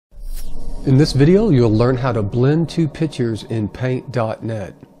In this video, you'll learn how to blend two pictures in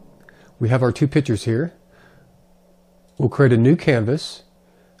Paint.net. We have our two pictures here. We'll create a new canvas.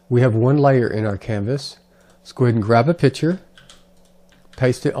 We have one layer in our canvas. Let's go ahead and grab a picture,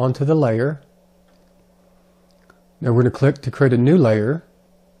 paste it onto the layer. Now we're going to click to create a new layer.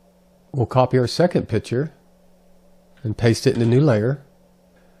 We'll copy our second picture and paste it in the new layer.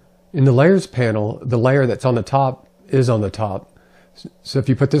 In the layers panel, the layer that's on the top is on the top. So if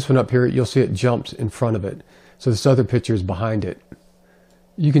you put this one up here, you'll see it jumps in front of it. So this other picture is behind it.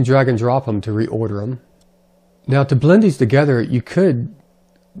 You can drag and drop them to reorder them. Now to blend these together, you could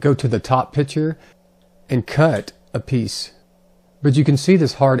go to the top picture and cut a piece. But you can see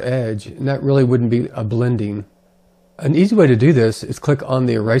this hard edge, and that really wouldn't be a blending. An easy way to do this is click on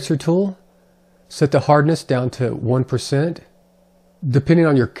the eraser tool, set the hardness down to 1%. Depending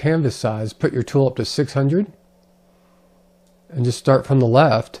on your canvas size, put your tool up to 600. And just start from the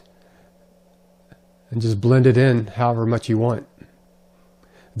left and just blend it in however much you want.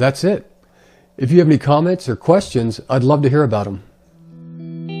 That's it. If you have any comments or questions, I'd love to hear about them.